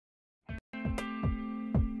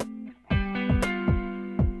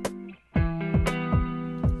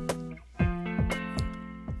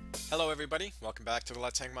Hello everybody, welcome back to the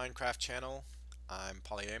Let's Hang Minecraft channel. I'm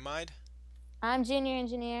Polyamide, I'm junior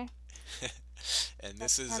engineer. and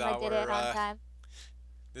Second time I did it on time.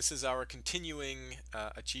 this is our continuing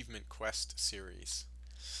achievement quest series.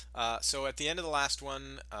 So at the end of the last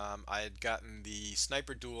one, I had gotten the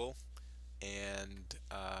sniper duel, and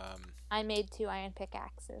I made 2 iron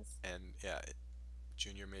pickaxes. yeah,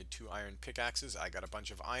 Junior made 2 iron pickaxes. I got a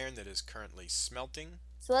bunch of iron that is currently smelting.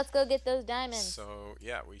 So let's go get those diamonds. So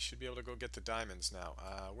yeah, we should be able to go get the diamonds now.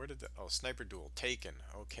 Where did the sniper duel taken?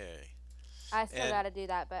 Okay. I still And gotta do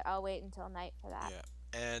that, but I'll wait until night for that.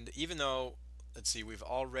 yeah, and even though, let's see, we've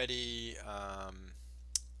already uh,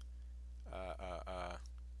 uh, uh,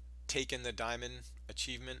 taken the diamond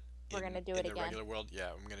achievement We're gonna do in it the again. regular world, yeah,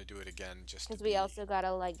 I'm gonna do it again just Because we also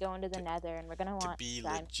gotta like go into the to nether and we're gonna to want be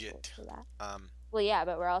diamond tools legit. for that. Um, Well, yeah,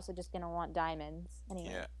 but we're also just gonna want diamonds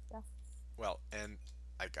anyway. yeah, So well, and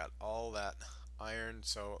I got all that iron,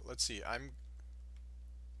 so let's see, I'm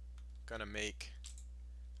gonna make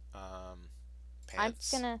I'm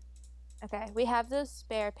just pants. gonna. Okay, we have those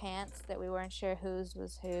spare pants that we weren't sure whose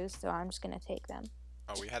was whose, so I'm just gonna take them.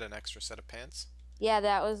 Oh, we had an extra set of pants? Yeah,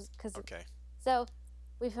 that was because. Okay. So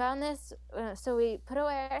we found this. So we put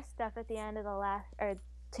away our stuff at the end of the last or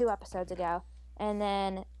 2 episodes ago, and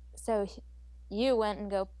then so you went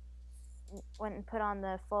and put on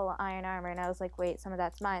the full iron armor, and I was like, wait, some of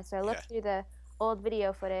that's mine. So I Yeah, looked through the old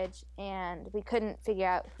video footage, and we couldn't figure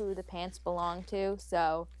out who the pants belonged to,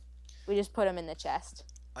 so we just put them in the chest.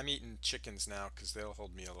 I'm eating chickens now because they'll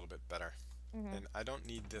hold me a little bit better. Hmm. And I don't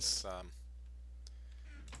need this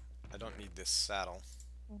I don't need this saddle.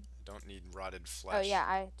 I don't need rotted Oh flesh. yeah,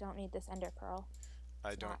 I don't need this ender pearl.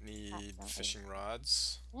 I It's not don't need accidentally. fishing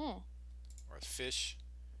rods Eh. or fish.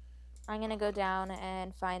 I'm gonna go down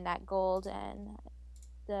and find that gold and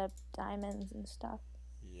the diamonds and stuff.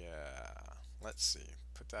 Yeah. Let's see.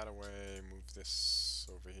 Put that away. Move this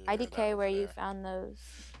over here, that IDK over where you there. found those.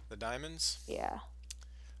 The diamonds? Yeah.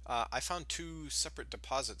 I found two separate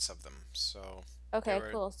deposits of them. So they Okay,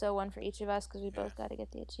 were cool. So one for each of us because we yeah, both got to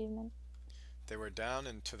get the achievement. they were down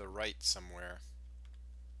and to the right somewhere.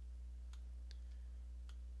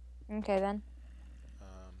 Okay then.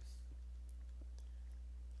 Um,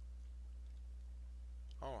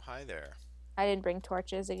 oh, hi there. I didn't bring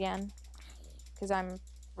torches again because I'm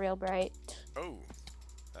real bright. Oh,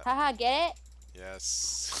 Haha, get it?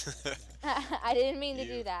 yes. I didn't mean to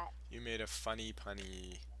you do that. you made a funny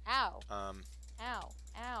punny. Ow. Um, Ow.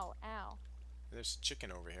 Ow. Ow. there's a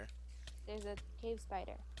chicken over here. There's a cave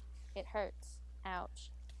spider. It hurts.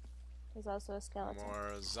 Ouch. There's also a skeleton.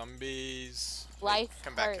 More zombies. Wait, Life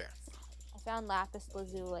come back hurts. here. I found lapis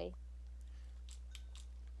lazuli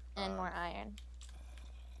and Um, more iron.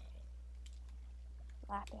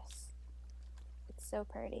 Lapis. It's so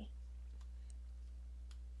pretty.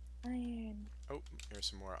 Iron. oh, here's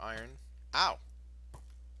some more iron. Ow!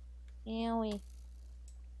 Yowie.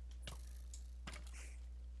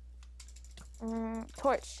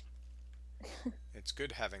 Torch. It's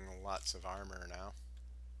good having lots of armor now.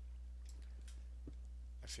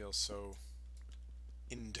 I feel so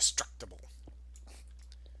indestructible.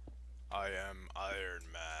 I am Iron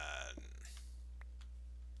Man.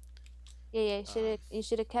 Yeah, yeah. Um, You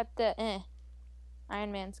should have kept the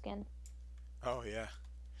Iron Man skin. oh yeah.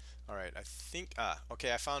 All right. I think.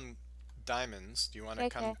 Okay. I found diamonds. Do you want to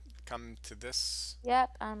Okay, okay. come to this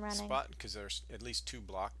Yep, I'm running. spot? Because there's at least 2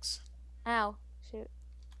 blocks. Ow. Shoot.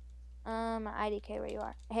 IDK where you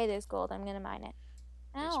are. Hey, there's gold. I'm gonna mine it.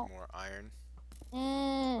 Here's Ow. more iron.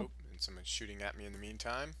 Mm. Oh, and someone's shooting at me in the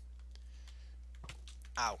meantime.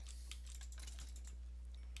 Ow.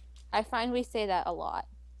 I find we say that a lot.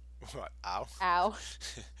 What? Ow. Ow.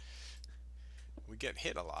 We get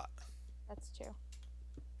hit a lot. That's true.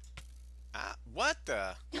 Ah, what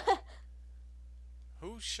the?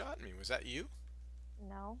 Who shot me? Was that you?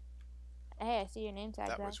 No. Hey, I see your name tag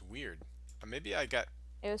That though. was weird. Maybe I got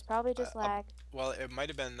It was probably a, just a lag. well, it might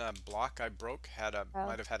have been a block I broke Oh.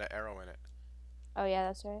 might have had an arrow in it. Oh yeah,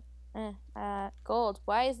 that's right. Gold.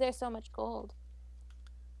 Why is there so much gold?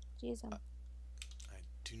 Jeez, I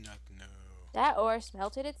do not know. that ore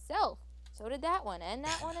smelted itself. So did that one, and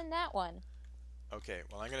that one, and that one. Okay,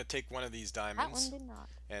 well, I'm gonna take one of these That one diamonds, did not.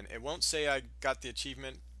 and it won't say I got the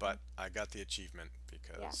achievement, Mm. but I got the achievement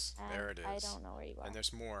Yeah, because and there it I is. don't know where you And are.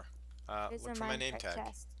 there's more. There's a Look for my name minecart tag.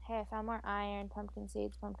 chest. Hey, I found more iron, pumpkin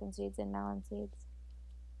seeds, and melon seeds.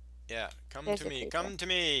 Yeah, come There's to a me. creeper. Come to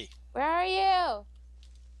me. Where are you?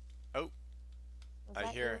 Oh, Was I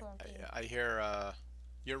that you hear. or me? I hear.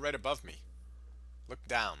 You're right above me. Look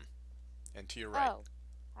down, and to your right. Oh,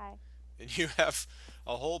 hi. And you have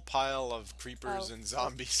a whole pile of creepers Oh, and oh,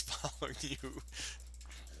 zombies following you.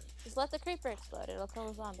 Just let the creeper explode. It'll kill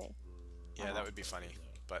the zombie. Yeah, that would be funny.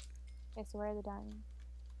 But Okay, so where are the diamonds?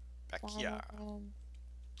 back here. Diamond.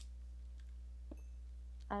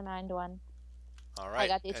 I mined one. All I right.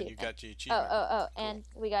 got the And you achievement. got the achievement. Oh. Cool. And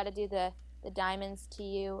we got to do the diamonds to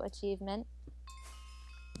you achievement.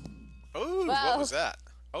 Oh, what was that?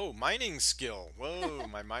 Oh, mining skill. Whoa,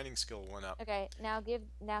 my mining skill went up. Okay, now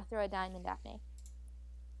throw a diamond at me.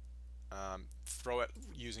 Throw it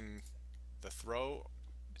using the throw.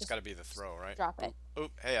 It's got to be the throw, right? Drop it. Oh,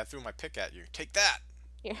 hey, I threw my pick at you. Take that.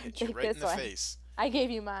 Here, Hit you take right this in the one. face. I gave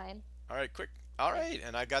you mine. All right, quick. All right,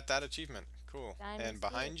 and I got that achievement. Cool. Diamond and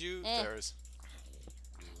behind you, there's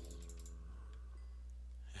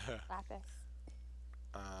lapis.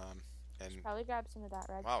 and Probably grab some of that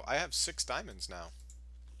red. wow, I have 6 diamonds now.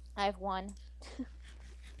 I have 1.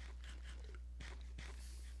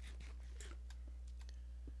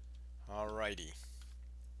 Alrighty.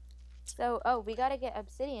 So, we gotta get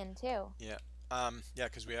obsidian too. Yeah. Yeah,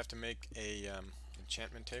 because we have to make a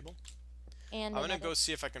enchantment table. And I'm gonna go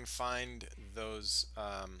see if I can find those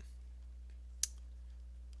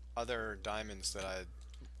other diamonds that I.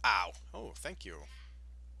 Ow! Oh, thank you.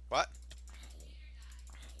 What?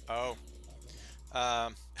 Oh.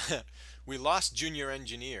 We lost Junior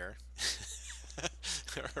Engineer.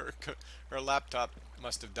 her laptop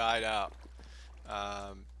must have died out.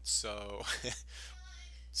 So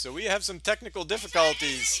so we have some technical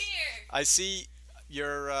difficulties. I see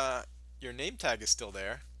your name tag is still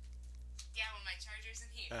there. Yeah, well, my charger's in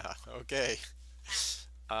here. Okay.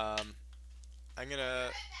 I'm gonna.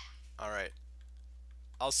 All right.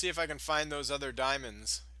 I'll see if I can find those other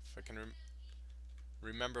diamonds. If I can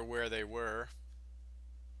remember where they were.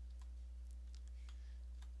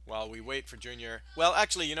 While we wait for Junior. Well,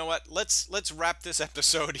 actually, you know what? Let's wrap this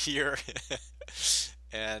episode here,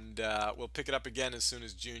 and we'll pick it up again as soon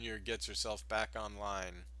as Junior gets herself back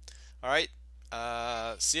online. All right.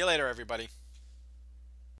 See you later, everybody.